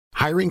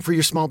Hiring for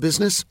your small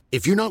business?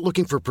 If you're not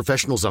looking for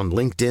professionals on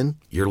LinkedIn,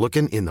 you're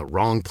looking in the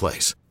wrong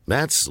place.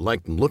 That's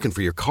like looking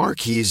for your car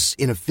keys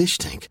in a fish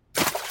tank.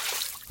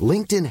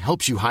 LinkedIn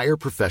helps you hire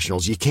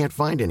professionals you can't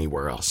find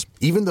anywhere else,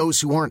 even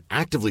those who aren't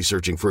actively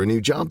searching for a new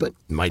job but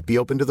might be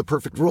open to the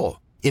perfect role.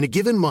 In a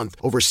given month,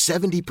 over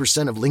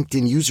 70% of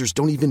LinkedIn users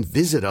don't even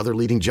visit other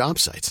leading job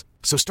sites.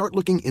 So start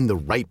looking in the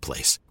right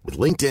place. With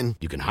LinkedIn,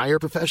 you can hire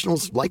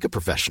professionals like a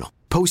professional.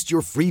 Post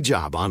your free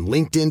job on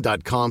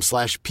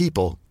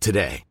linkedin.com/people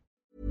today.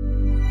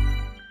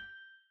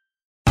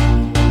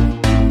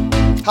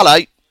 Hello.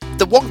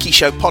 The Wonky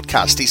Show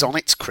podcast is on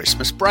its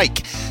Christmas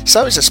break,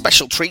 so as a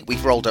special treat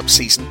we've rolled up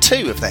season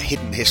 2 of the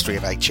hidden history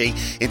of HE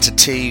into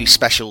 2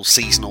 special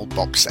seasonal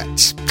box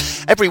sets.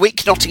 Every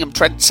week, Nottingham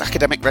Trent's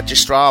academic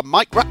registrar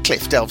Mike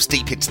Ratcliffe delves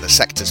deep into the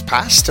sector's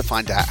past to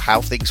find out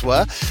how things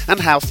were and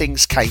how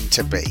things came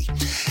to be.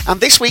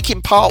 And this week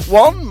in part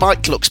 1,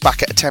 Mike looks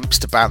back at attempts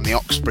to ban the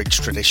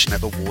Oxbridge tradition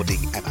of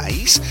awarding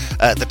MAs,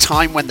 the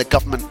time when the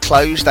government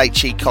closed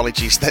HE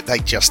colleges that they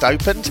just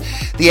opened,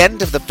 the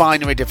end of the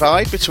binary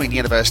divide between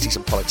universities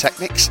and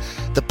polytechnics,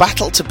 the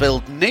battle to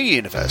build new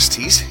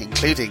universities,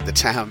 including the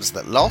towns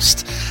that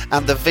lost,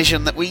 and the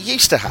vision that we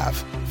used to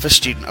have for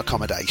student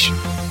accommodation.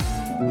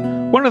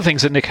 One of the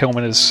things that Nick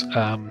Hillman has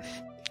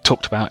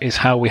talked about is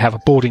how we have a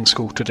boarding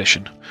school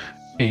tradition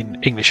in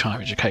English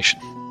higher education.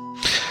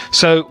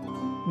 So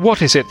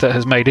what is it that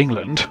has made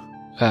England,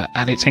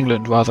 and it's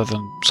England rather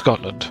than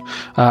Scotland,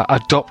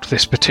 adopt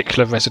this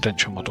particular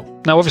residential model?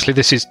 Now obviously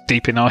this is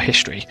deep in our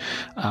history,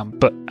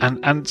 but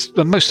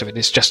most of it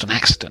is just an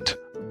accident.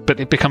 But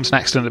it becomes an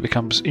accident that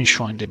becomes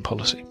enshrined in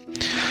policy.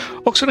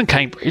 Oxford and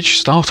Cambridge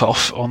start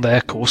off on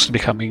their course to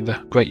becoming the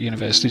great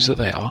universities that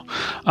they are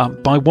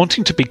by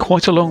wanting to be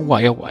quite a long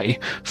way away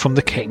from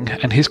the king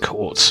and his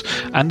courts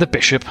and the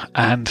bishop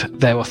and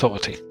their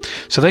authority.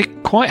 So they're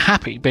quite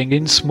happy being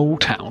in small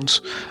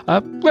towns,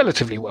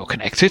 relatively well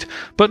connected,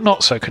 but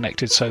not so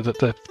connected so that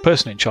the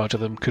person in charge of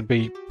them could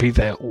be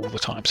there all the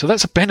time. So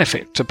that's a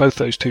benefit to both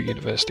those 2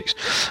 universities,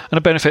 and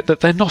a benefit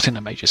that they're not in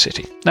a major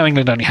city. Now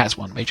England only has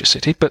one major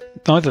city, but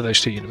neither of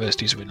those 2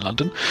 universities are in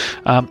London,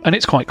 and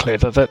it's quite clear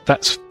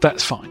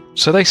that's fine.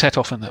 So they set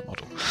off in that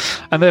model,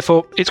 and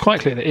therefore it's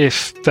quite clear that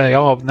if they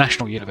are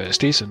national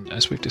universities, and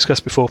as we've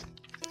discussed before,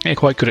 they're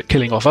quite good at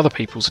killing off other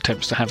people's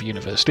attempts to have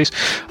universities,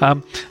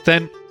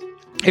 then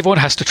everyone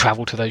has to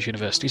travel to those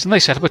universities, and they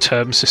set up a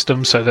term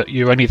system so that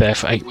you're only there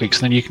for 8 weeks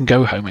and then you can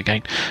go home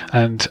again.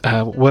 And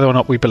whether or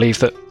not we believe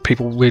that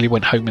people really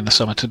went home in the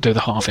summer to do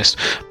the harvest,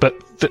 but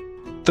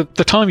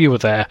the time you were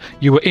there,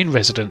 you were in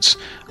residence,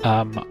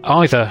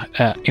 either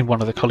in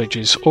one of the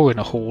colleges or in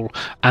a hall,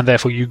 and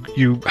therefore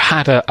you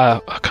had a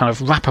kind of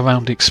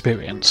wraparound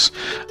experience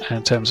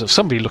in terms of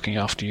somebody looking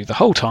after you the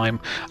whole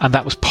time, and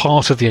that was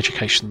part of the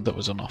education that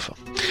was on offer.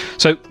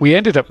 So we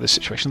ended up with this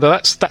situation.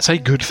 That's a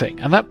good thing,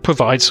 and that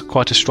provides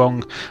quite a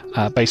strong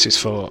basis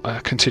for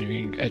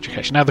continuing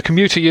education. Now the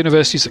commuter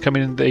universities that come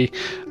in the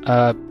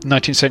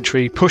 19th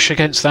century push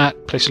against that,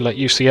 places like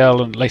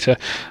UCL and later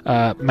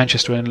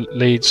Manchester and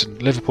Leeds and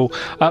Liverpool.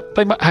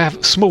 They might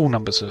have small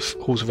numbers of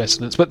halls of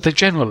residence, but they're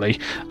generally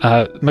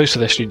most of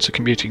their students are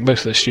commuting,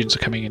 most of their students are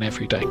coming in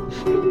every day.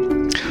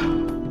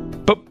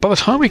 But by the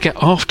time we get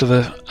after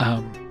the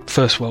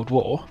First World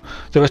War,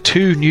 there are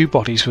 2 new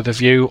bodies with a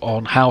view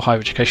on how higher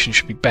education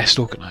should be best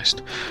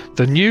organised.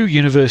 The new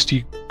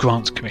University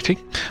Grants Committee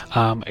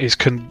is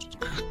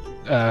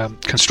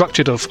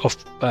constructed of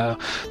the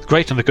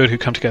great and the good who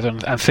come together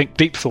and think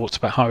deep thoughts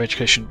about how higher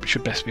education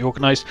should best be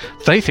organised.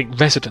 They think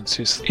residence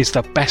is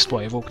the best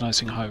way of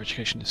organising a higher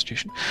education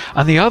institution.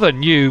 And the other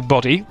new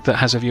body that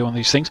has a view on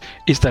these things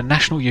is the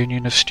National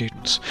Union of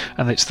Students.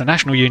 And it's the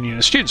National Union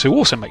of Students who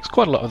also makes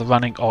quite a lot of the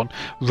running on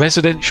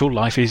residential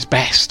life is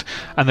best.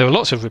 And there are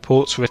lots of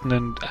reports written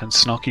and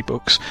snarky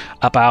books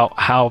about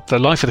how the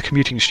life of the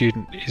commuting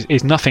student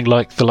is nothing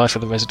like the life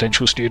of the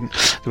residential student.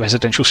 The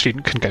residential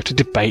student can go to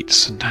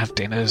debates and have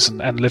dinners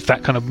and live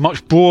that kind of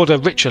much broader,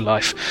 richer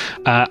life,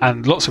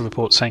 and lots of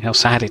reports saying how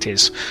sad it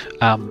is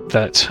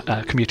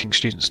that commuting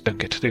students don't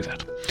get to do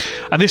that.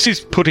 And this is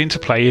put into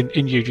play in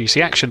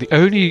UGC action. The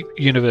only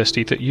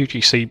university that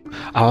UGC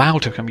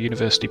allowed to become a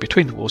university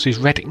between the wars is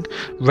Reading.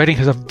 Reading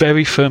has a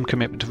very firm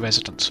commitment to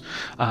residence.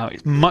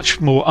 It's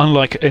much more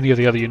unlike any of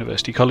the other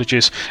university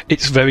colleges.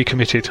 It's very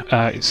committed.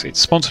 It's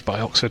sponsored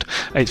by Oxford.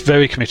 It's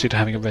very committed to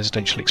having a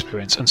residential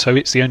experience, and so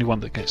it's the only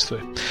one that gets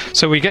through.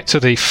 So we get to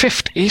the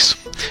 50s.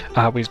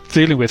 We're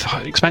dealing with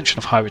expansion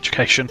of higher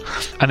education,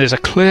 and there's a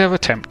clear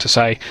attempt to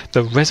say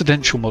the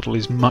residential model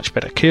is much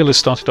better. Keele has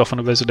started off on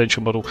a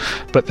residential model,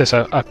 but there's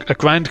a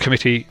grand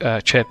committee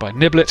chaired by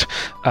Niblett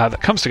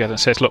that comes together and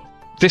says, look,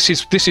 this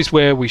is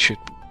where we should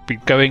be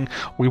going.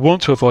 We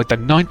want to avoid the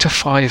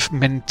 9-to-5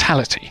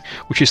 mentality,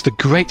 which is the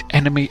great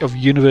enemy of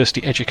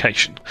university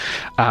education,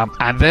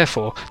 and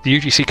therefore the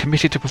UGC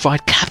committed to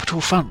provide capital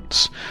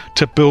funds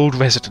to build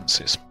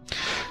residences.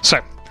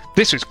 So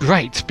this was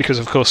great because,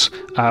 of course,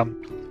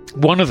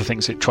 one of the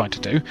things it tried to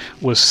do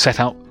was set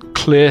out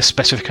clear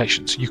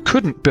specifications. You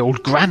couldn't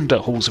build grander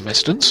halls of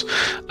residence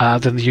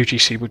than the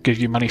UGC would give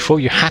you money for.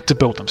 You had to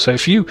build them. So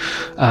if you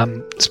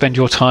spend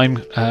your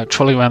time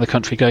trolling around the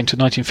country going to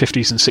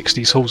 1950s and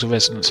 60s halls of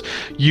residence,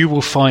 you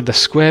will find the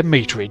square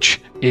meterage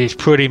is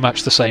pretty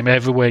much the same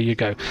everywhere you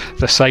go.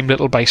 The same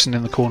little basin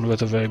in the corner of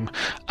the room,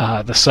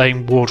 the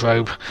same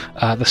wardrobe,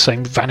 the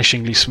same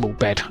vanishingly small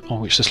bed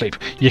on which to sleep.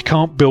 You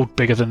can't build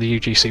bigger than the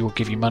UGC will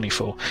give you money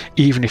for,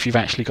 even if you've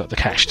actually got the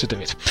cash to do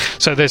it.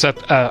 So there's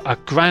a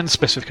grand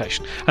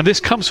specification. And this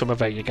comes from a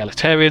very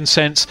egalitarian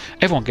sense.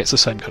 Everyone gets the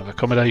same kind of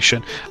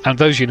accommodation, and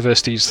those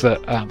universities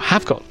that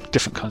have got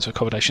different kinds of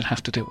accommodation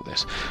have to deal with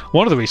this.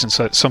 One of the reasons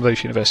that some of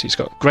those universities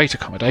got great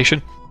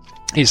accommodation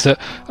is that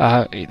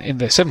in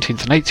the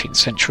 17th and 18th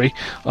century,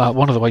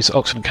 one of the ways that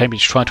Oxford and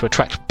Cambridge tried to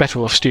attract better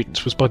off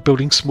students was by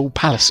building small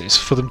palaces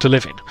for them to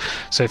live in.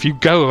 So if you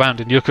go around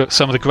and you look at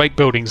some of the great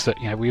buildings that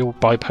we all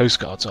buy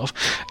postcards of,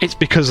 it's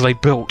because they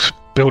built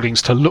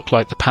buildings to look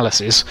like the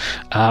palaces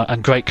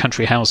and great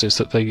country houses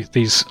that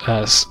these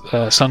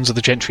sons of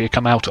the gentry had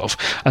come out of,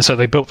 and so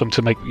they built them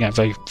to make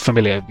very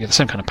familiar, the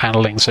same kind of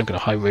panelling, the same kind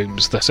of high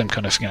rooms, the same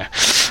kind of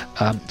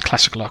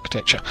classical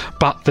architecture.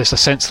 But there's a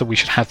sense that we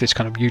should have this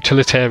kind of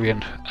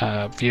utilitarian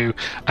view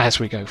as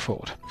we go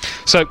forward.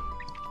 So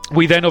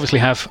we then obviously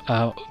have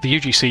the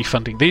UGC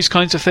funding these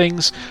kinds of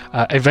things.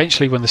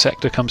 Eventually, when the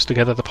sector comes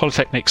together, the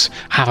polytechnics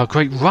have a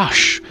great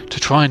rush to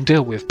try and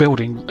deal with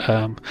building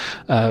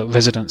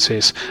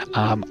residences,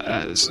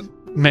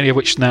 many of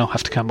which now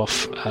have to come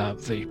off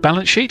the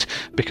balance sheet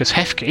because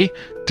HEFCE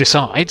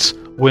decides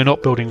we're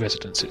not building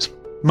residences.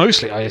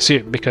 Mostly, I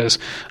assume, because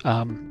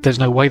there's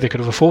no way they could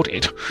have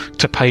afforded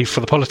to pay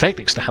for the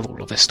polytechnics to have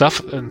all of this stuff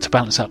and to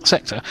balance out the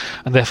sector,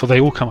 and therefore they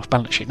all come off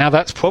balance sheet. Now,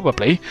 that's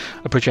probably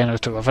a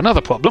progenitor of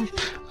another problem,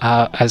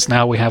 as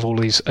now we have all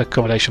these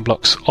accommodation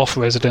blocks off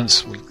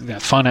residence.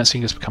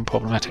 Financing has become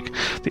problematic.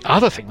 The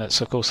other thing that's,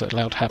 of course,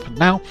 allowed to happen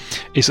now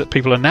is that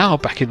people are now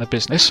back in the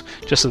business,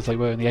 just as they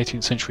were in the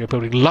 18th century, of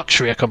building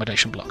luxury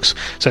accommodation blocks.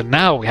 So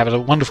now we have a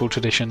wonderful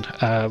tradition,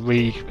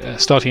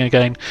 starting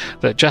again,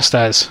 that just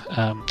as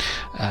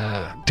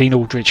Dean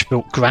Aldrich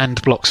built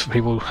grand blocks for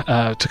people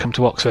to come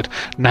to Oxford,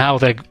 now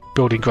they're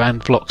building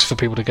grand blocks for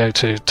people to go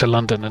to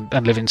London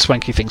and live in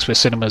swanky things with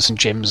cinemas and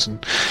gyms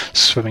and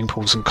swimming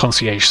pools and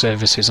concierge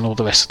services and all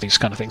the rest of these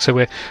kind of things. So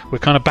we're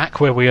kind of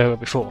back where we were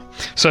before.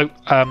 So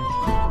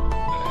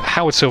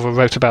Howard Silver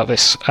wrote about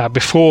this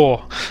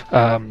before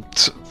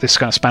this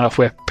kind of span off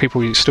where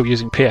people were still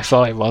using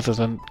PFI rather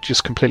than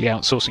just completely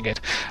outsourcing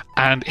it.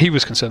 And he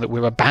was concerned that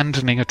we're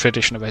abandoning a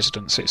tradition of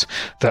residencies,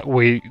 that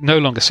we no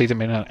longer see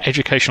them in an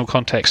educational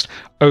context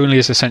only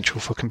as essential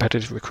for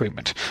competitive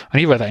recruitment. And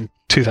he wrote that in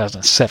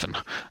 2007.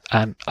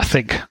 And I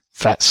think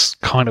that's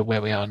kind of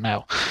where we are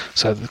now.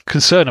 So the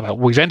concern about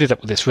we've ended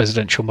up with this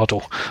residential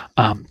model,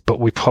 but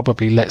we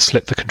probably let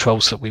slip the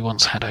controls that we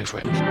once had over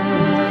it.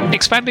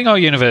 Expanding our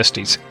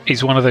universities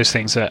is one of those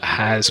things that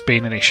has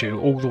been an issue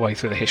all the way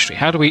through the history.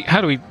 How do we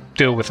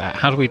deal with that?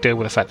 How do we deal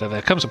with the fact that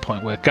there comes a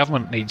point where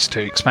government needs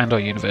to expand our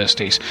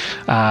universities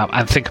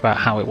and think about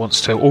how it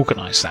wants to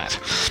organise that?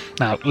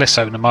 Now, less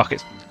so in a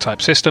market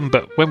type system,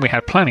 but when we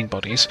had planning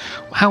bodies,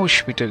 how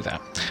should we do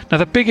that? Now,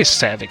 the biggest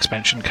set of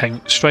expansion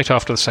came straight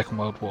after the Second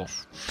World War,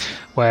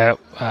 where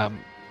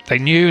they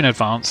knew in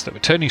advance that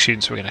returning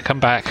students were going to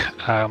come back.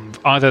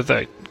 Either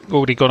they'd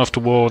already gone off to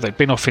war, they'd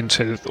been off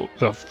into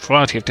a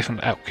variety of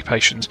different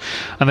occupations,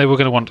 and they were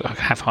going to want to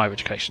have higher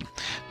education.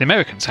 The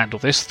Americans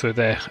handled this through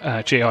their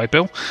GI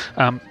Bill,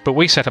 but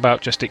we set about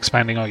just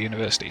expanding our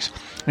universities.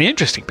 And the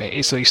interesting bit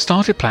is that they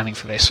started planning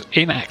for this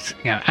in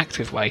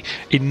active way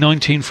in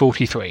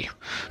 1943.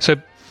 So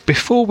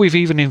before we've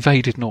even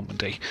invaded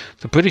Normandy,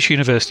 the British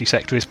university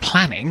sector is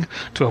planning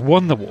to have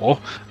won the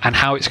war and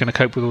how it's going to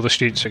cope with all the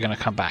students who are going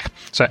to come back.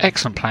 So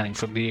excellent planning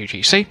from the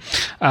UGC,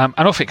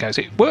 and off it goes.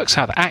 It works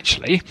out that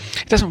actually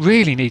it doesn't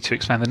really need to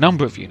expand the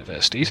number of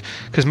universities,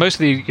 because most of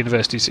the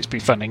universities it's been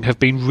funding have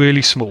been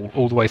really small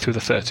all the way through the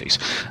 30s.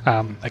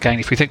 Again,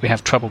 if we think we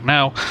have trouble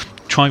now,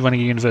 try running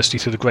a university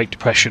through the Great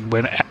Depression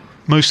when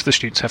most of the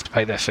students have to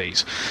pay their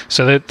fees.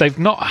 So they've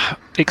not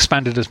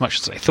expanded as much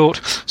as they thought,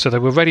 so they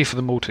were ready for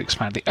them all to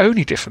expand. The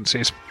only difference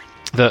is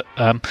that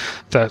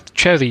the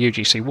chair of the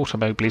UGC, Walter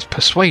Mobley, is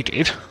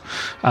persuaded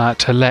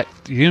to let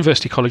the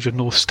University College of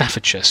North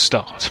Staffordshire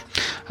start.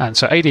 And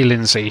so A.D.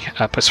 Lindsay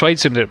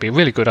persuades him that it would be a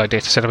really good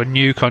idea to set up a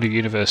new kind of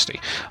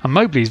university. And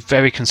Mobley is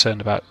very concerned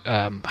about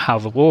how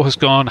the war has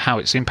gone, how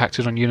it's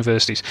impacted on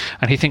universities,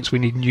 and he thinks we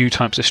need new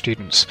types of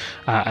students.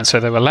 And so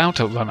they're allowed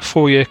to run a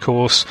 4-year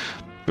course,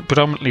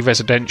 predominantly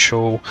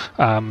residential,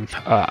 an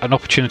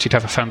opportunity to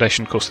have a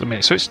foundation course at the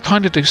minute. So it's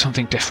time to do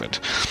something different.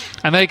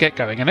 And they get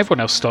going, and everyone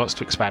else starts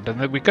to expand. And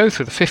then we go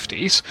through the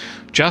 50s,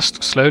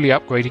 just slowly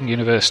upgrading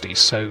universities.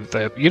 So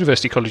the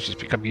university colleges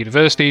become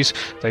universities.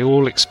 They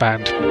all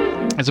expand.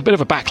 There's a bit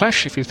of a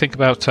backlash if you think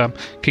about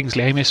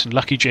Kingsley Amis and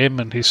Lucky Jim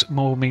and his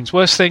more means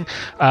worse thing.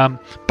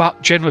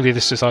 But generally,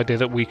 this is the idea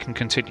that we can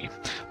continue.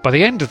 By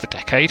the end of the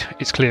decade,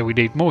 it's clear we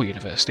need more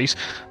universities.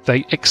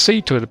 They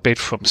accede to a bid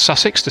from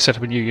Sussex to set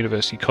up a new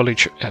university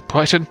college at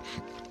Brighton.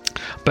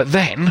 But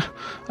then,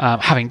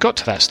 having got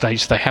to that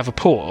stage, they have a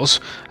pause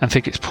and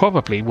think it's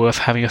probably worth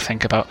having a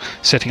think about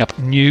setting up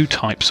new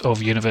types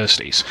of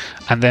universities.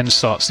 And then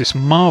starts this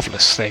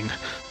marvellous thing,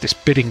 this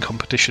bidding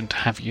competition to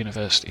have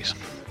universities.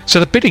 So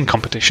the bidding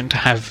competition to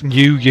have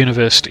new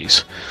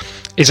universities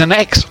is an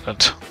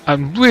excellent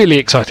and really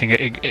exciting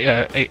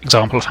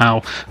example of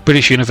how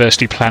British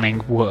university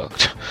planning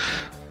worked.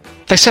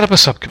 They set up a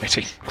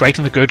subcommittee. Great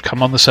and the good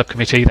come on the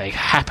subcommittee. They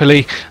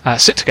happily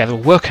sit together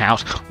and work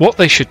out what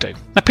they should do.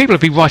 Now, people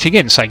have been writing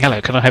in saying, hello,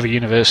 can I have a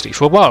university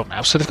for a while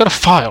now? So they've got a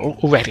file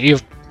already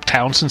of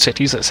towns and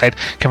cities that said,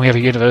 can we have a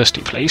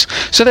university, please?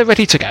 So they're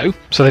ready to go.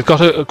 So they've got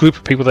a group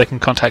of people they can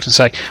contact and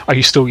say, are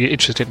you still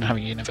interested in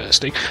having a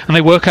university? And they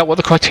work out what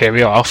the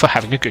criteria are for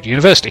having a good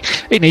university.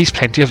 It needs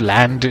plenty of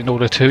land in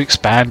order to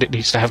expand. It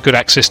needs to have good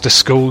access to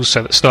schools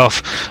so that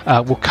staff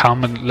will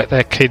come and let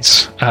their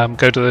kids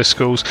go to those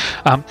schools.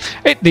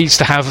 It needs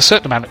to have a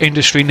certain amount of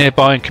industry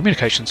nearby and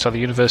communications to other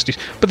universities,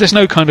 but there's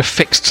no kind of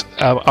fixed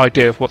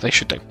idea of what they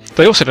should do.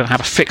 They also don't have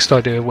a fixed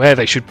idea of where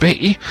they should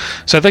be,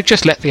 so they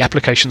just let the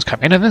applications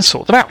come in and then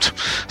sort them out.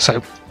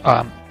 So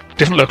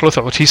different local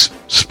authorities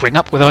spring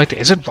up with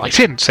ideas and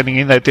write in, sending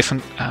in their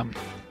different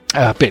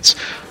bids,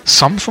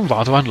 some from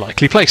rather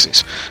unlikely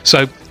places.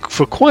 So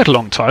for quite a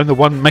long time, the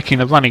one making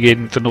the running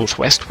in the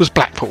northwest was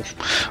Blackpool.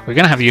 We're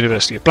going to have the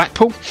University of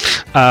Blackpool.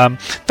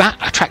 That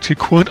attracted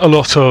quite a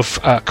lot of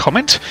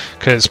comment,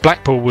 because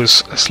Blackpool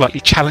was a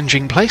slightly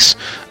challenging place,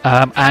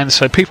 and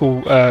so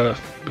people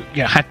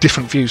had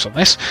different views on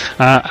this,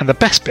 and the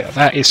best bit of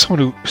that is someone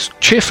who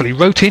cheerfully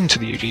wrote into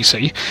the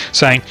UGC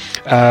saying,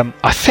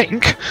 I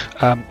think,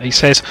 he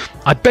says,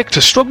 I beg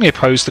to strongly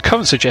oppose the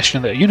current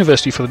suggestion that a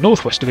university for the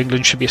northwest of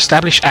England should be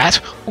established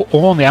at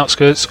or on the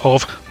outskirts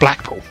of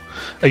Blackpool.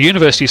 A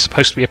university is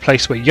supposed to be a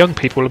place where young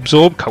people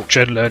absorb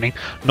culture and learning,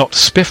 not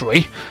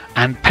spiffery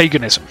and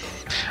paganism.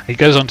 He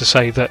goes on to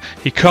say that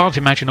he can't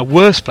imagine a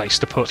worse place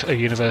to put a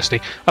university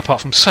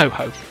apart from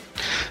Soho.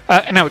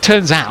 Now, it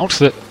turns out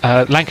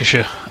that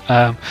Lancashire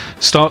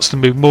starts to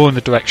move more in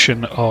the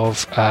direction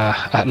of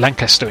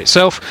Lancaster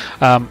itself.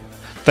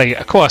 They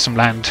acquire some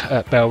land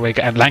at Belrig,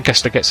 and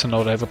Lancaster gets the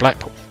nod over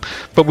Blackpool.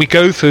 But we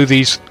go through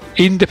these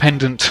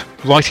independent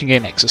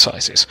writing-in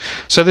exercises.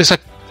 So there's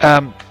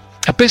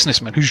a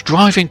businessman who's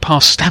driving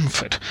past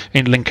Stamford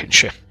in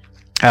Lincolnshire,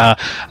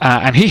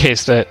 and he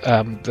hears that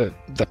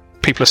the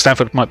people of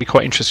Stamford might be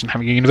quite interested in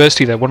having a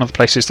university. They're one of the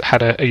places that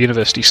had a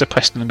university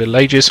suppressed in the Middle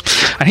Ages,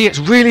 and he gets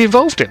really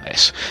involved in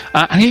this,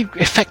 and he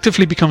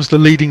effectively becomes the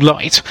leading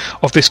light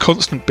of this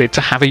constant bid to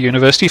have a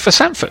university for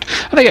Stamford.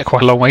 And they get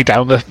quite a long way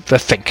down the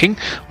thinking.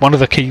 One of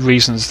the key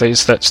reasons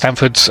is that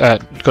Stamford's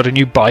got a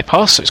new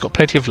bypass, so it's got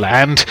plenty of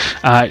land,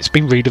 it's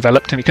been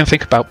redeveloped, and you can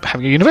think about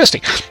having a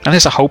university. And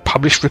there's a whole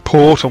published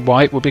report on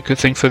why it would be a good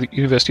thing for the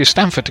University of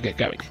Stamford to get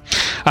going.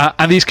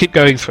 And these keep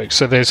going through.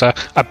 So there's a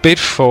bid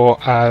for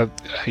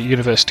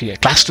university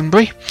at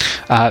Glastonbury.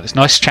 This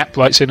nice chap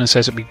writes in and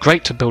says it'd be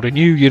great to build a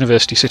new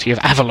university city of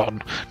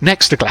Avalon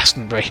next to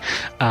Glastonbury,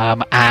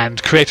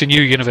 and create a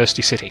new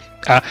university city.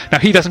 Now,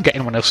 he doesn't get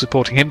anyone else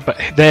supporting him,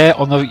 but there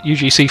on the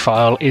UGC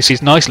file is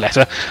his nice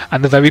letter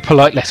and the very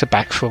polite letter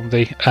back from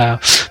the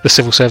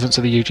civil servants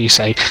of the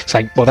UGC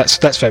saying, well,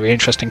 that's very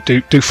interesting,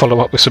 do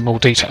follow up with some more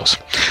details.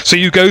 So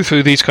you go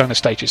through these kind of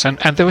stages, and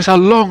there is a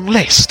long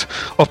list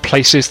of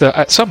places that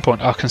at some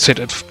point are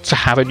considered to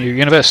have a new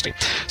university,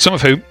 some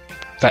of whom,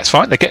 that's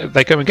fine, they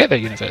go and get their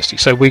university.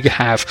 So we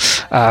have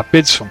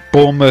bids from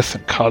Bournemouth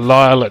and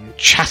Carlisle and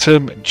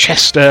Chatham and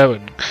Chester,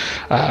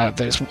 and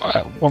there's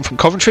one from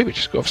Coventry, which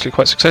is obviously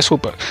quite successful,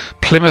 but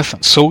Plymouth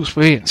and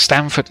Salisbury and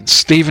Stamford and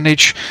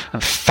Stevenage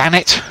and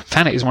Thanet.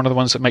 Thanet is one of the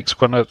ones that makes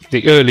one of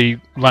the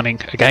early running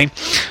again,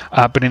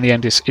 but in the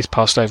end is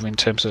passed over in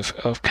terms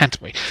of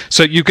Canterbury.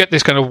 So you get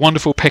this kind of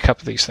wonderful pickup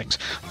of these things,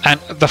 and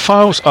the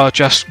files are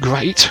just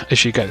great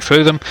as you go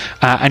through them,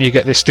 and you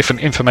get this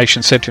different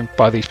information sent in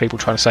by these people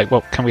trying to say,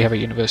 well, can we have a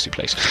university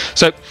place?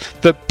 So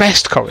the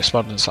best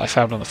correspondence I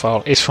found on the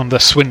file is from the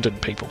Swindon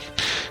people.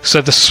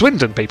 So the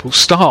Swindon people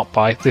start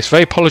by this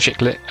very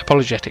apologetic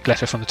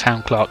letter from the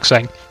town clerk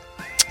saying,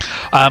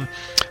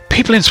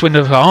 people in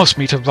Swindon have asked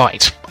me to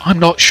write. I'm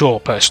not sure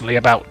personally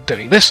about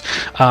doing this,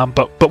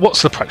 but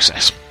what's the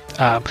process?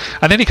 And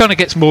then he kind of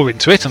gets more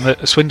into it, and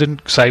the Swindon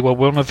say, well,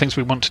 one of the things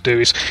we want to do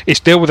is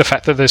deal with the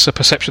fact that there's a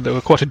perception that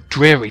we're quite a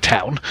dreary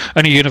town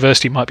and a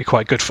university might be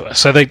quite good for us.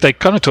 So they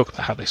kind of talk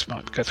about how this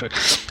might go through.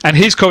 And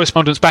his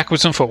correspondence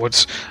backwards and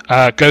forwards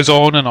goes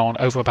on and on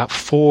over about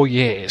 4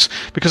 years,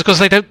 because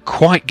they don't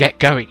quite get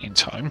going in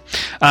time.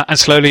 And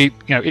slowly,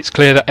 it's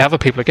clear that other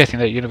people are getting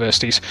their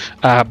universities,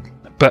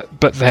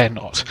 but they're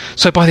not.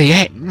 So by the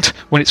end,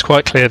 when it's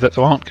quite clear that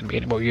there aren't going to be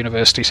any more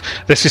universities,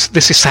 this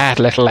is sad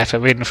little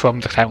letter in from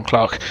the town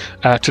clerk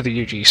to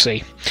the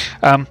UGC.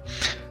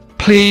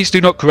 Please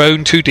do not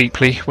groan too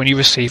deeply when you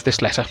receive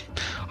this letter.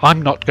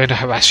 I'm not going to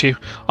harass you.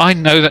 I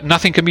know that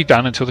nothing can be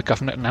done until the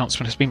government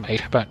announcement has been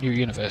made about new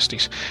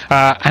universities.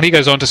 And he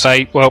goes on to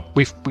say, well,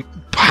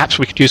 perhaps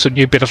we could use a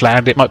new bit of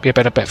land. It might be a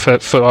better bet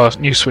for our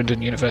new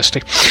Swindon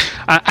University.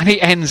 And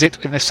he ends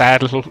it in a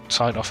sad little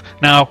sign-off.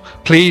 Now,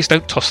 please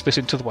don't toss this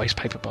into the waste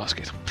paper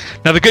basket.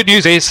 Now, the good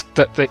news is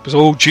that it was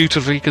all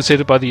dutifully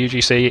considered by the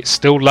UGC. It's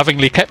still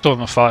lovingly kept on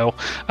the file.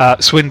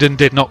 Swindon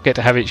did not get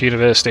to have its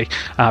university.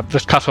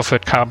 The cut-off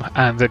had come,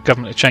 and the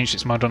government had changed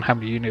its mind on how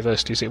many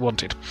universities it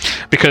wanted.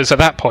 Because at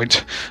that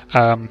point,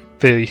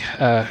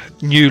 the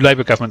new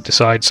Labour government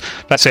decides,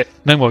 that's it,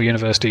 no more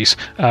universities,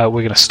 we're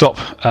going to stop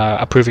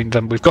approving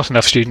them, we've got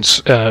enough students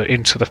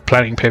into the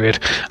planning period,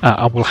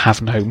 and we'll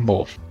have no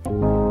more.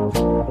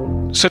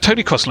 So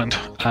Tony Crosland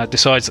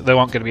decides that there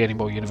aren't going to be any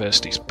more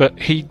universities, but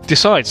he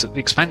decides that the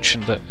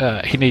expansion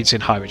that he needs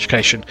in higher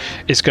education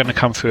is going to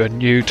come through a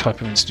new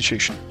type of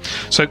institution.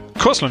 So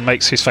Crosland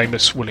makes his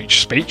famous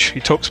Woolwich speech.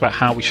 He talks about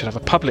how we should have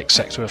a public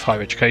sector of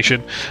higher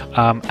education,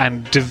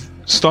 and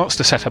starts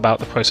to set about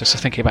the process of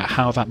thinking about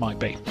how that might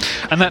be.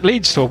 And that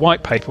leads to a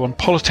white paper on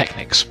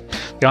polytechnics,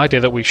 the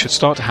idea that we should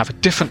start to have a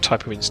different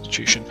type of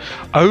institution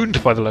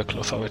owned by the local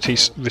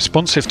authorities,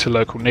 responsive to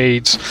local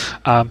needs.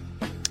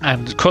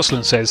 And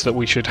Crosland says that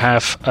we should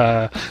have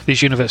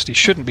these universities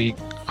shouldn't be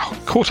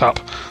caught up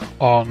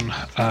on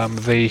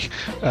the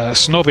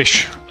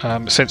snobbish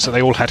sense that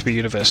they all had to be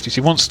universities.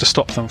 He wants to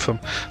stop them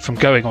from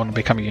going on and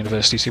becoming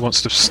universities. He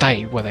wants to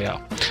stay where they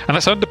are. And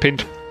that's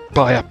underpinned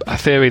by a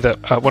theory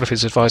that one of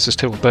his advisors,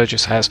 Tilda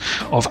Burgess, has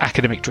of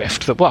academic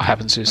drift, that what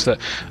happens is that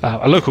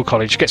a local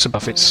college gets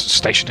above its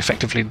station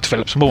effectively and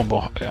develops more and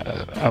more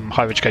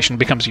higher education,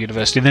 becomes a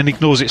university, and then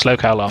ignores its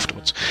locale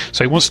afterwards.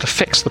 So he wants to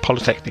fix the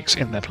polytechnics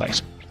in their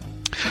place.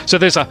 So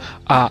there's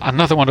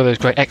another one of those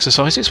great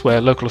exercises where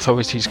local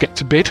authorities get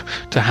to bid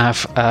to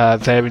have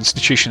their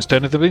institutions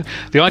turned into them.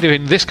 The idea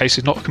in this case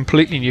is not a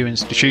completely new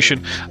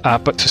institution,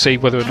 but to see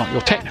whether or not your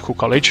technical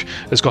college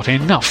has got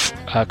enough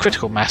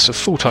critical mass of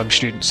full-time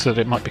students that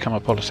it might become a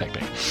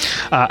polytechnic.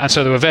 And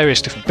so there are various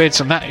different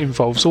bids, and that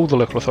involves all the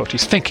local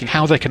authorities thinking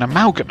how they can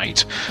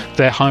amalgamate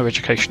their higher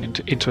education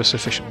into a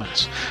sufficient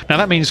mass. Now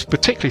that means,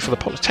 particularly for the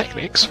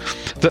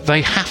polytechnics, that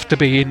they have to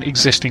be in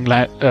existing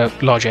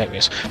large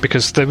areas,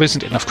 because there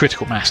isn't enough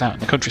critical mass out in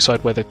the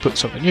countryside where they put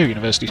some of the new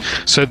universities.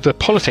 So the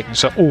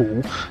polytechnics are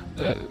all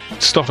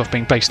start off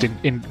being based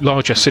in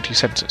larger city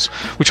centres,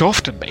 which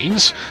often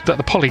means that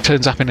the poly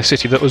turns up in a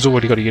city that has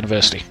already got a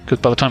university, because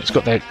by the time it's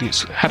got there,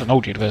 it's had an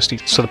old university,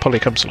 so the poly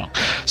comes along.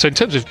 So in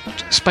terms of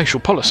spatial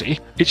policy,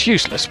 it's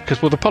useless,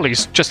 because, well, the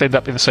polys just end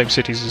up in the same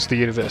cities as the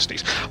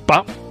universities.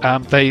 But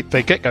they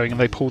get going and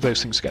they pull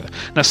those things together.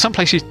 Now, some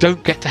places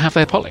don't get to have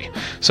their poly.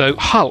 So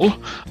Hull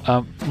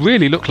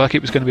really looked like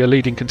it was going to be a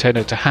leading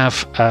contender to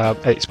have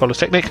its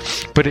polytechnic,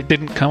 but it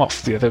didn't come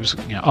off. There was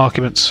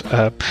arguments,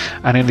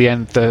 and in the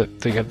end,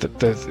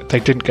 they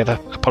didn't get a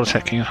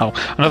polytechnic in Hull.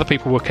 And other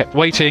people were kept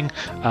waiting.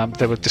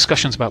 There were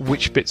discussions about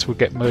which bits would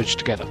get merged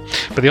together.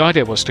 But the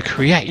idea was to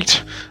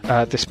create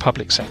this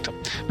public sector.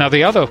 Now,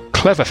 the other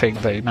clever thing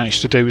they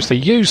managed to do is they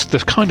used the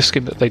kind of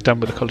scheme that they'd done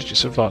with the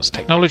Colleges of Advanced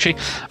Technology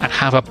and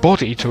have a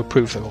body to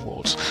approve their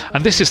awards.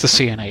 And this is the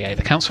CNAA,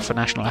 the Council for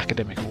National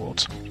Academic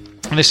Awards.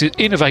 And this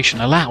innovation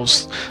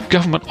allows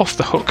government off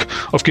the hook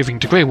of giving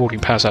degree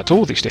awarding powers out to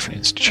all these different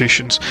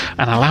institutions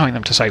and allowing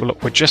them to say, well,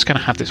 look, we're just going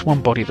to have this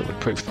one body that would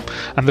approve them.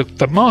 And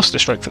the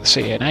masterstroke for the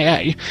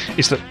CNAA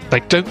is that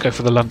they don't go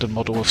for the London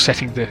model of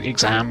setting the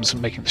exams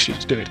and making the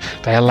students do it.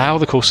 They allow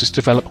the courses to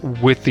develop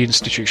with the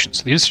institution.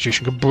 So the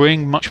institution can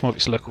bring much more of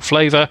its local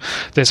flavour.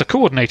 There's a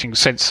coordinating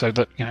sense so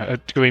that a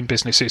degree in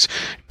business is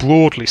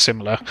broadly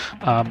similar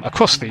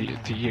across the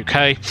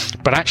UK,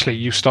 but actually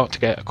you start to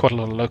get quite a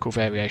lot of local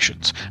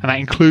variations. And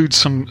that includes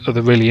some of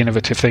the really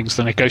innovative things,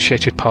 the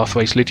negotiated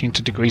pathways leading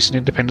to degrees in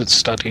independent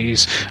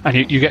studies,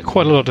 and you get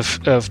quite a lot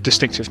of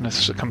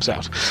distinctiveness that comes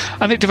out.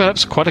 And it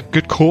develops quite a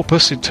good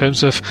corpus in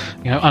terms of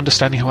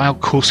understanding how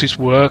courses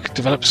work,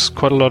 develops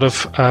quite a lot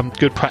of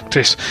good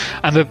practice,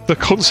 and the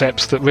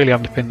concepts that really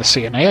underpin the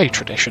CNAA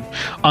tradition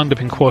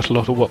underpin quite a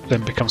lot of what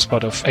then becomes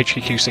part of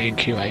HEQC and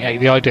QAA.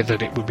 The idea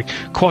that it would be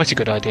quite a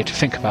good idea to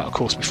think about a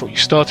course before you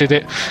started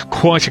it,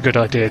 quite a good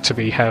idea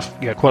to have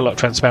quite a lot of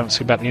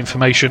transparency about the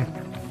information.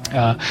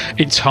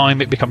 In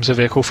time, it becomes a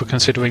vehicle for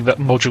considering that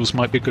modules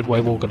might be a good way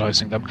of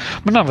organising them.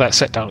 But none of that's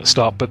set down at the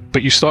start,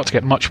 but you start to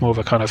get much more of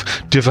a kind of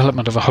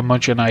development of a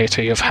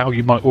homogeneity of how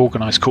you might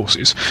organise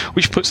courses,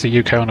 which puts the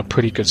UK on a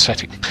pretty good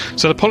setting.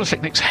 So the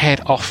polytechnics head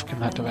off in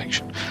that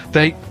direction.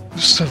 They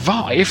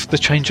survive the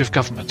change of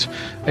government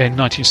in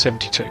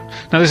 1972.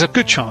 Now, there's a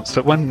good chance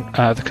that when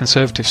the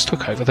Conservatives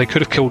took over, they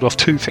could have killed off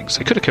two things.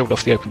 They could have killed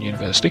off the Open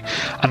University,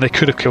 and they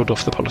could have killed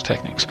off the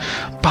polytechnics.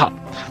 But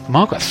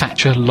Margaret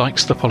Thatcher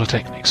likes the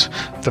polytechnics.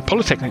 The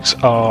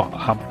polytechnics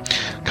are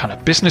kind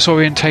of business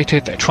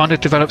orientated. They're trying to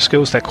develop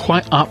skills. They're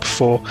quite up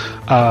for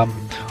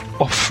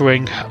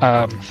offering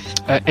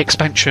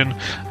expansion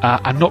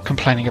and not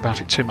complaining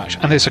about it too much.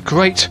 And there's a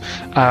great,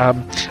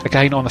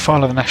 again, on the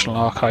file of the National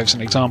Archives,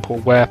 an example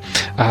where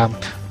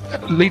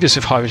leaders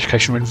of higher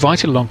education were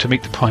invited along to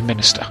meet the Prime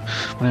Minister.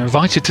 When they're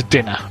invited to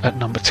dinner at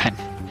number 10.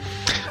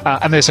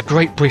 And there's a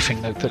great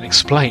briefing note that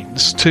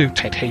explains to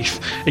Ted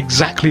Heath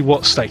exactly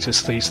what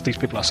status these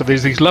people are. So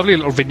there's these lovely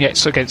little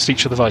vignettes against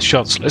each of the vice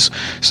chancellors,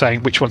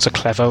 saying which ones are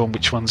clever and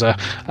which ones are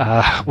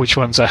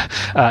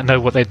know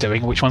what they're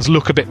doing, which ones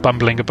look a bit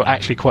bumbling but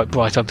actually quite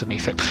bright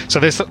underneath it. So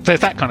there's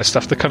that kind of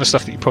stuff, the kind of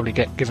stuff that you probably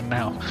get given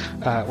now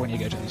when you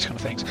go to these kind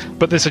of things.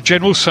 But there's a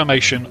general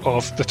summation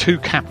of the two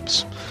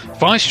camps.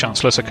 Vice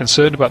chancellors are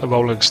concerned about the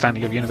role and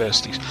standing of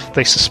universities.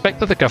 They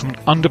suspect that the government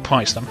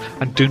underprice them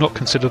and do not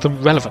consider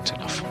them relevant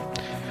enough.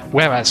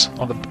 Whereas,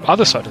 on the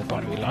other side of the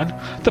binary line,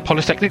 the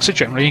polytechnics are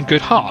generally in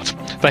good heart.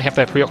 They have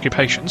their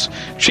preoccupations.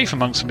 Chief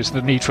amongst them is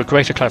the need for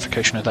greater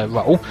clarification of their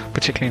role,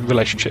 particularly in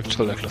relationship to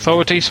the local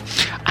authorities,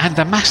 and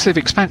the massive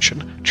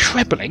expansion,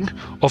 trebling,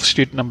 of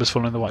student numbers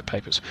following the white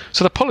papers.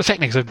 So the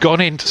polytechnics have gone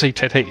in to see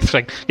Ted Heath,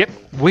 saying, yep,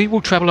 we will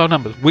treble our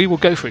numbers, we will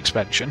go for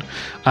expansion,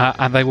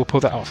 and they will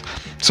pull that off.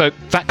 So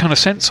that kind of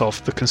sense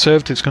of the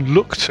Conservatives can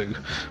look to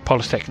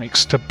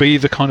polytechnics to be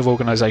the kind of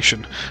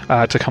organisation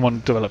to come on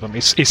and develop them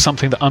is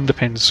something that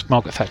underpins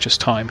Margaret Thatcher's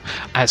time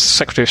as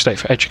Secretary of State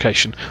for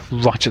Education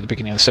right at the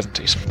beginning of the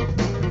 70s.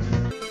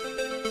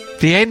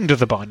 The end of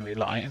the binary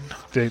line,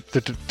 the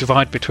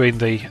divide between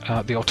the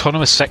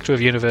autonomous sector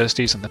of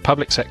universities and the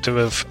public sector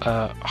of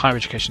higher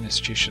education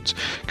institutions,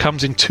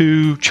 comes in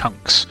two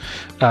chunks.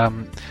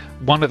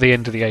 One at the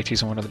end of the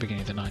 80s and one at the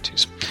beginning of the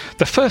 90s.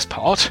 The first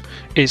part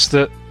is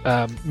that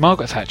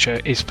Margaret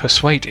Thatcher is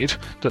persuaded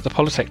that the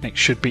polytechnics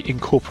should be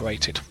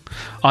incorporated,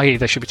 i.e.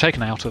 they should be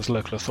taken out of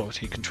local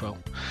authority control.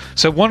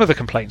 So one of the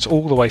complaints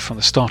all the way from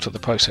the start of the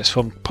process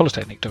from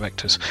polytechnic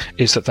directors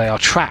is that they are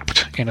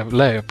trapped in a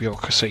layer of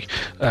bureaucracy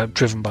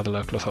driven by the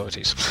local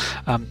authorities.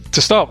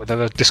 To start with,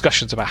 there are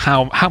discussions about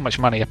how much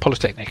money a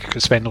polytechnic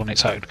could spend on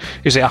its own.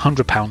 Is it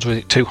 £100 or is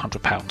it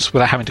 £200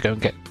 without having to go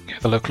and get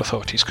the local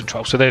authorities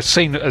control? So they're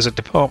seen as a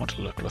department of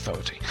the local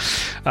authority.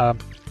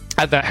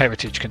 And that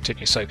heritage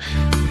continues. So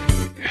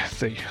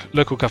the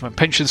local government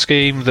pension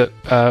scheme that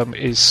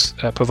is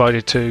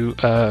provided to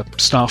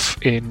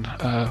staff in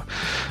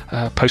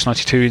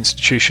post-92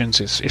 institutions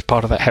is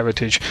part of that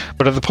heritage.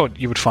 But at the point,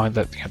 you would find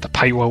that the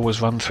payroll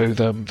was run through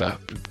them, the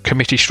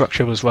committee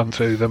structure was run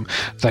through them,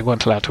 they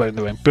weren't allowed to own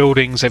their own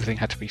buildings, everything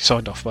had to be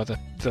signed off by the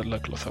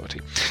local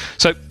authority.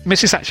 So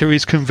Mrs Thatcher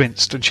is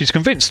convinced, and she's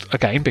convinced,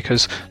 again,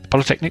 because the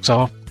polytechnics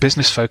are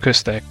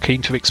business-focused, they're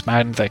keen to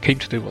expand, they're keen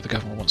to do what the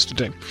government wants to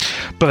do.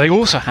 But they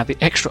also had the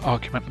extra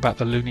argument about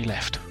the loony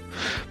left.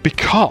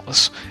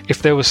 Because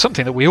if there was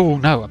something that we all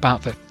know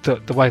about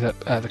the way that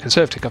the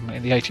Conservative government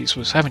in the 80s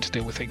was having to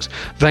deal with things,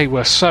 they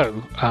were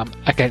so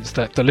against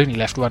the loony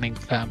left running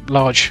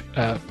large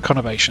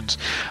conurbations,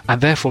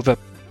 and therefore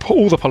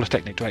all the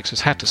polytechnic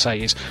directors had to say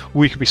is,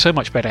 we could be so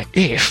much better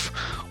if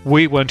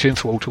we weren't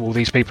enthralled to all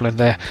these people and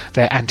their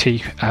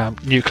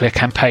anti-nuclear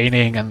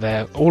campaigning and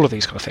all of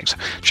these kind of things.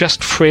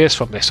 Just free us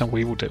from this and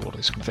we will do all of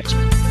these kind of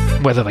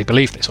things. Whether they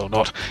believe this or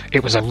not,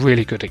 it was a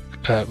really good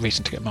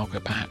reason to get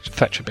Margaret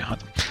Thatcher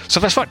behind them. So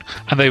that's fine.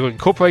 And they were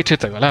incorporated,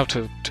 they were allowed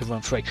to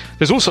run free.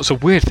 There's all sorts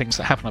of weird things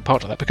that happen as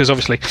part of that, because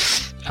obviously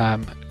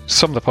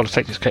some of the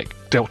polytechnics get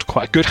dealt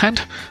quite a good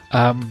hand.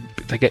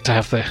 They get to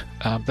have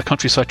the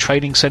countryside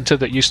training centre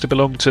that used to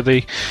belong to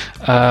the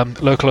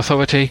local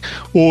authority,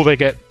 or they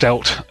get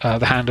dealt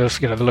the hand of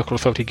the local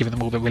authority giving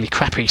them all the really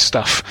crappy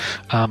stuff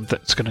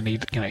that's going to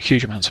need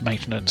huge amounts of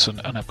maintenance and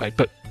upgrade.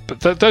 But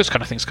those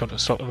kind of things kind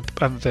of stop,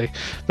 and the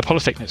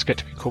polytechnics get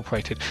to be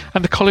incorporated,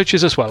 and the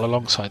colleges as well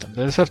alongside them.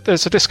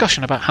 There's a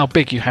discussion about how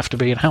big you have to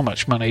be and how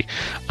much money,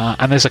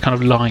 and there's a kind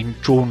of line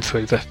drawn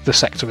through the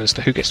sector as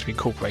to who gets to be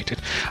incorporated,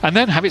 and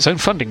then have its own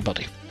funding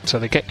body. So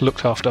they get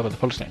looked after by the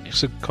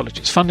Polytechnics and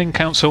Colleges Funding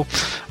Council,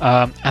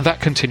 and that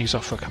continues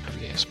on for a couple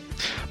of years.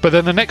 But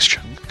then the next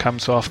chunk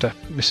comes after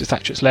Mrs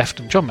Thatcher's left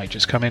and John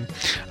Major's come in,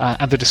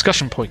 and the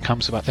discussion point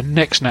comes about the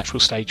next natural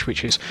stage,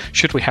 which is,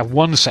 should we have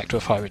one sector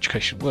of higher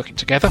education working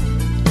together?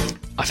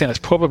 I think that's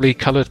probably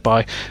coloured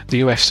by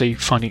the UFC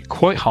finding it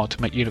quite hard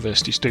to make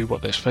universities do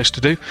what they're supposed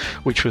to do,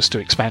 which was to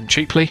expand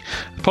cheaply.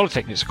 The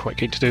polytechnics are quite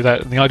keen to do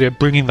that, and the idea of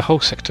bringing the whole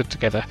sector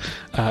together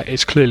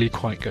is clearly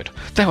quite good.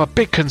 There are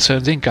big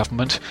concerns in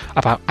government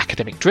about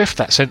academic drift,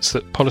 that sense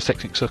that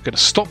polytechnics are going to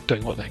stop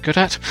doing what they're good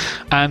at,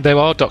 and there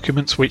are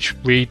documents which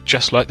read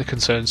just like the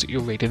concerns that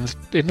you'll read in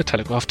the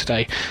Telegraph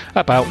today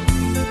about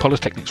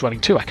polytechnics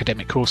running two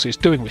academic courses,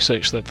 doing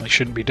research that they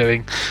shouldn't be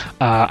doing,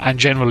 and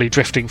generally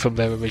drifting from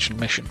their original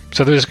mission.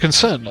 So there is a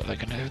concern that they're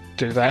going to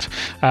do that.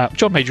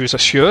 John Major is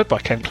assured by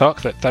Ken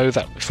Clarke that though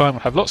that will be fine, we'll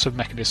have lots of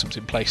mechanisms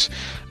in place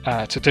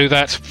to do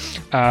that,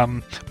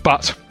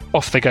 but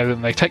off they go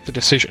and they take the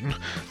decision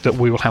that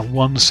we will have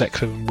one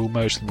sector and we'll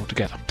merge them all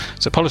together.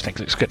 So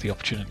polytechnics get the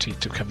opportunity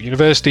to become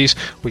universities.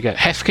 We get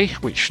HEFCE,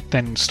 which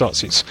then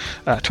starts its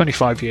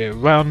 25-year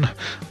run,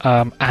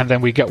 and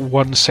then we get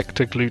one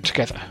sector glued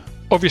together.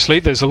 Obviously,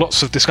 there's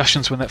lots of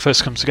discussions when that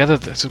first comes together.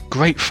 There's a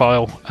great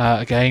file,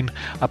 again,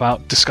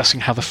 about discussing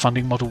how the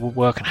funding model will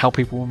work and how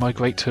people will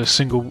migrate to a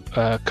single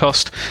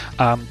cost.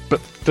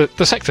 But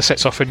the sector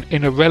sets off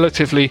in a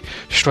relatively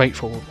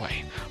straightforward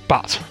way.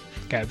 But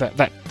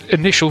that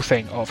initial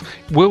thing of,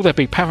 will there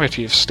be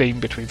parity of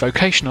steam between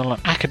vocational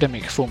and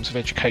academic forms of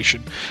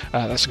education?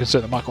 That's a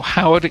concern that Michael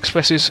Howard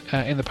expresses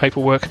in the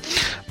paperwork.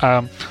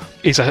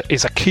 Is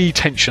a key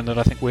tension that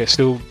I think we're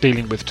still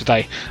dealing with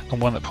today,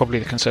 and one that probably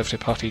the Conservative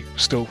Party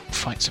still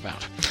fights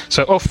about.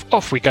 So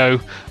off we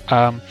go.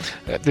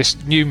 This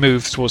new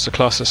move towards the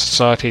classless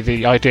society,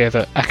 the idea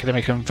that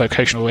academic and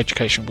vocational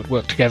education would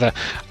work together,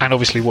 and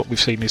obviously what we've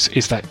seen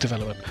is that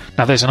development.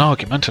 Now there's an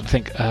argument, and I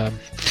think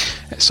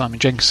Simon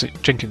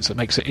Jenkins that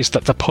makes it, is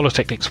that the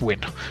polytechnics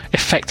win.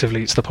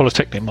 Effectively, it's the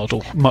polytechnic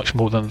model much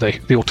more than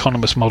the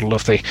autonomous model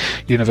of the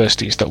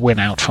universities that win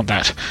out from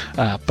that.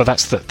 But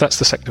that's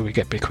the sector we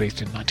get bequeathed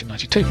in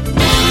 1992.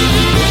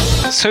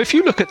 So if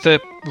you look at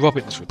the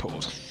Robbins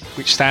report,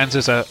 which stands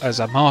as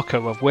a marker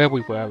of where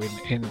we were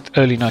in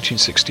early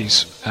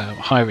 1960s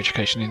higher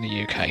education in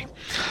the UK,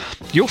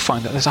 you'll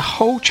find that there's a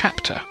whole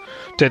chapter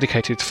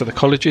dedicated for the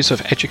colleges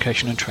of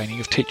education and training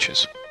of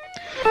teachers.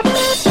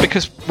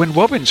 Because when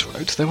Robbins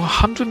wrote, there were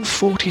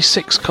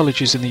 146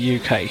 colleges in the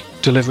UK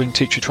delivering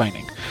teacher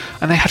training,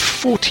 and they had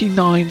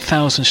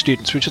 49,000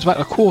 students, which is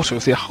about a quarter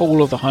of the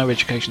whole of the higher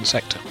education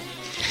sector.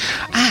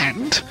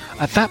 And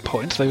at that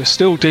point, they were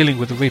still dealing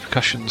with the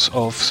repercussions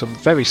of some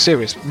very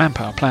serious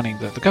manpower planning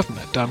that the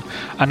government had done,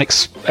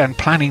 and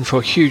planning for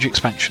a huge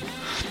expansion.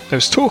 There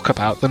was talk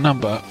about the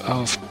number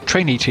of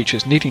trainee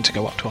teachers needing to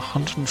go up to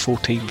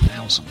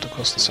 114,000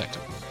 across the sector.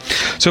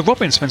 So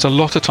Robbins spends a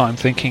lot of time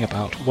thinking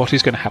about what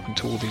is going to happen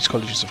to all these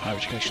colleges of higher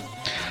education.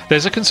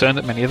 There's a concern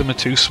that many of them are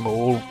too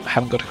small,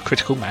 haven't got a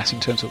critical mass in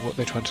terms of what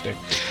they're trying to do.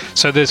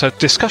 So there's a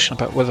discussion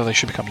about whether they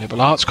should become liberal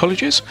arts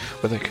colleges,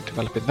 whether they could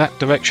develop in that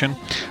direction.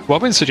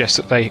 Robbins suggests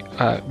that they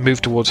move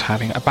towards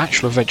having a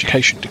Bachelor of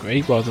Education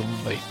degree rather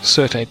than the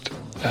Cert Ed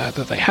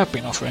that they have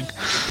been offering.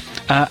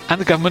 And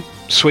the government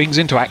swings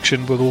into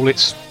action with all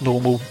its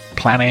normal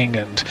planning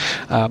and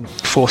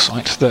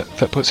foresight that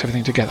puts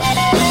everything together.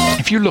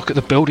 If you look at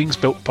the buildings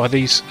built by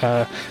these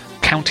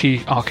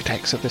county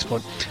architects at this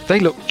point, they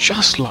look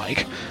just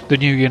like the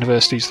new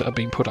universities that are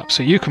being put up.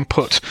 So you can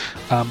put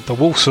the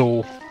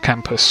Walsall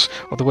campus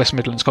of the West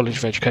Midlands College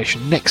of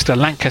Education next to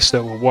Lancaster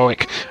or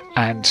Warwick,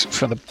 and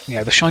from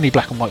the shiny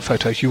black and white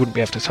photos, you wouldn't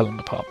be able to tell them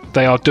apart.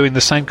 They are doing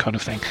the same kind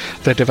of thing.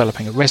 They're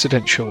developing a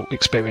residential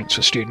experience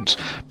for students,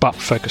 but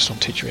focused on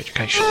teacher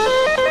education.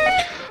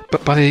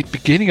 But by the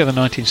beginning of the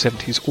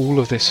 1970s, all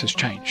of this has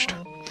changed.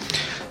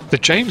 The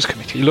James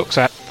Committee looks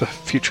at the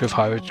future of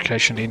higher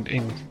education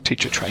in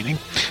teacher training,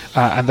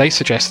 and they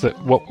suggest that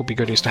what would be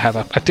good is to have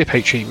a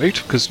DIP-HE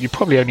route, because you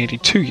probably only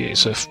need 2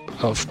 years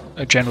of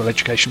general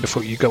education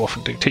before you go off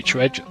and do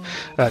teacher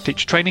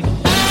training,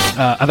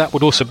 and that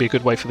would also be a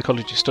good way for the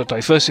colleges to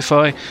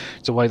diversify.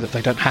 It's a way that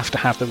they don't have to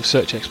have the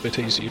research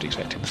expertise that you'd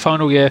expect in the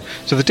final year.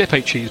 So the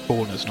DIP-HE is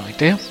born as an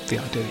idea, the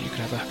idea that you could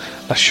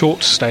have a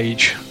short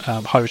stage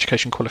higher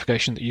education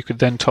qualification that you could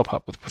then top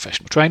up with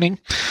professional training.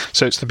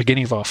 So it's the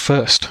beginning of our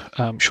first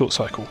short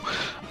cycle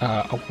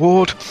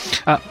award,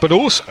 but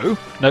also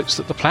notes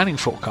that the planning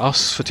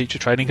forecasts for teacher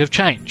training have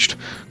changed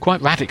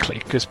quite radically,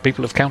 because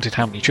people have counted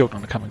how many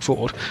children are coming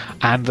forward,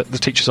 and that the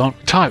teachers aren't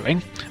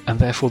retiring, and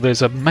therefore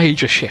there's a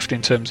major shift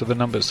in terms of the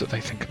numbers that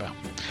they think about.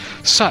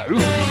 So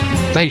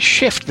they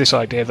shift this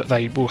idea that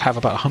they will have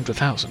about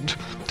 100,000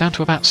 down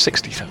to about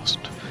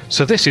 60,000.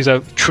 So this is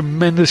a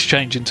tremendous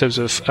change in terms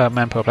of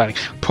manpower planning.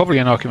 Probably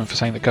an argument for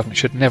saying that government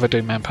should never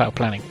do manpower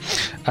planning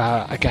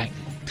again.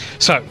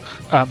 So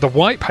the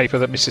white paper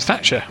that Mrs.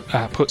 Thatcher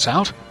puts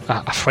out,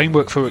 a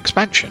framework for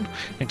expansion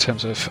in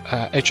terms of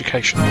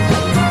education,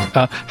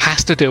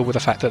 has to deal with the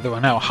fact that there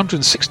are now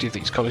 160 of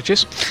these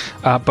colleges,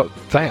 but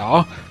they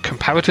are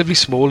comparatively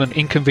small and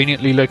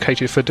inconveniently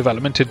located for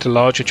development into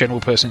larger general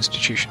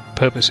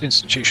purpose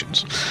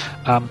institutions.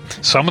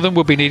 Some of them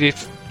will be needed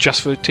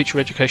just for teacher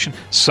education,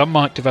 some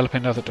might develop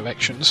in other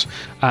directions,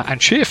 and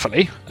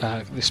cheerfully,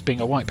 this being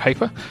a white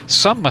paper,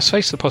 some must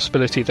face the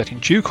possibility that in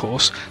due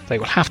course they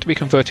will have to be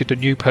converted to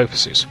new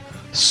purposes.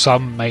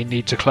 Some may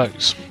need to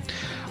close.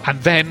 And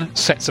then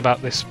sets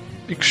about this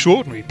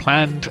extraordinary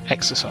planned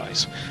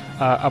exercise,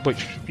 of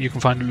which you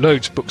can find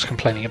loads of books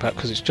complaining about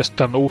because it's just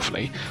done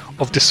awfully,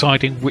 of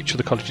deciding which of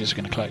the colleges are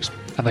going to close.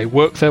 And they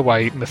work their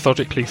way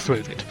methodically through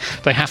it.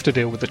 They have to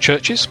deal with the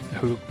churches,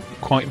 who are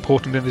quite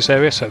important in this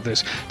area, so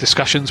there's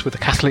discussions with the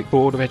Catholic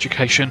Board of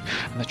Education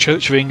and the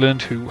Church of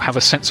England, who have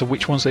a sense of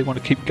which ones they want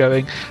to keep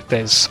going.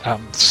 There's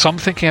some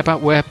thinking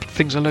about where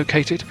things are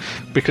located,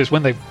 because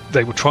when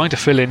they were trying to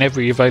fill in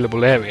every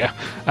available area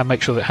and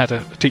make sure they had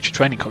a teacher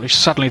training college,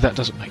 suddenly that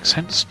doesn't make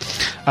sense.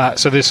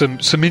 So there's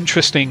some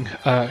interesting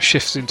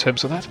shifts in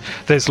terms of that.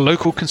 There's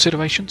local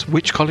considerations,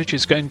 which college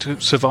is going to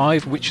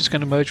survive, which is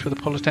going to merge with a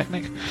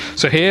polytechnic.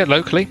 So here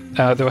locally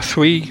there are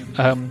 3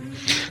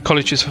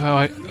 colleges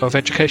of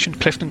education: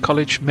 Clifton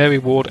College, Mary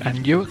Ward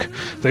and Newark.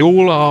 They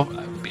all are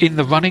in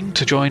the running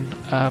to join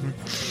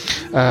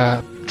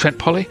Trent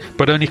Poly,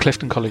 but only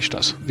Clifton College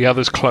does. The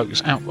others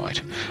close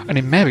outright. And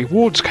in Mary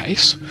Ward's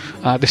case,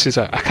 this is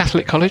a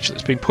Catholic college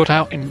that's been put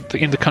out in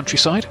the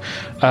countryside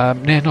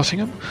near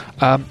Nottingham.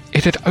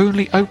 It had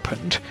only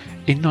opened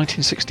in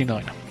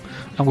 1969.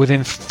 And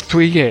within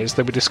 3 years,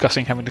 they were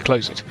discussing having to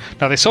close it.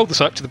 Now, they sold the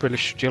site to the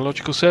British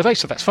Geological Survey,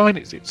 so that's fine.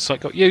 The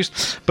site got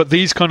used. But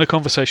these kind of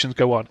conversations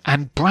go on.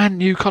 And brand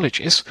new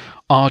colleges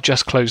are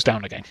just closed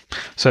down again.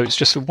 So it's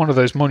just one of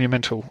those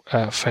monumental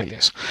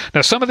failures.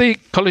 Now, some of the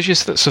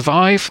colleges that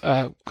survive,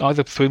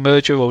 either through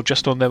merger or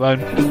just on their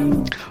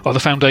own, are the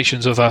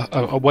foundations of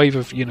a wave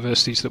of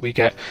universities that we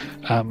get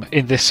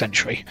in this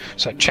century.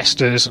 So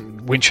Chesters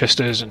and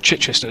Winchesters and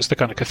Chichesters, the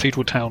kind of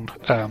cathedral town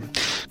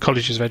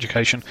colleges of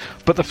education.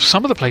 But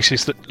some of the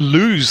places that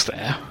lose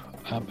their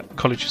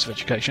colleges of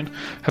education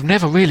have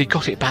never really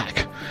got it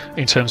back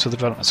in terms of the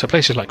development. So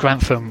places like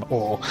Grantham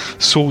or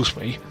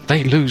Salisbury,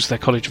 they lose their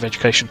college of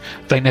education.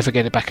 They never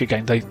get it back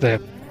again. They're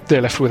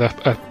left with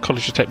a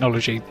college of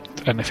technology,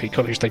 an FE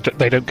college.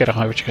 They don't get a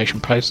higher education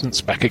presence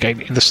back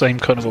again in the same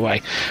kind of a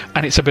way.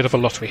 And it's a bit of a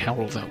lottery how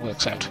all that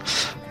works out.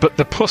 But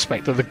the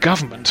prospect that the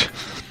government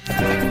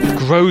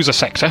grows a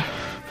sector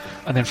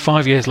and then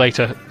 5 years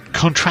later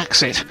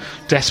contracts it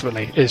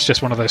desperately is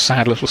just one of those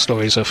sad little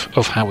stories of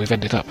how we've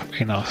ended up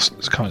in our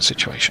current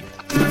situation.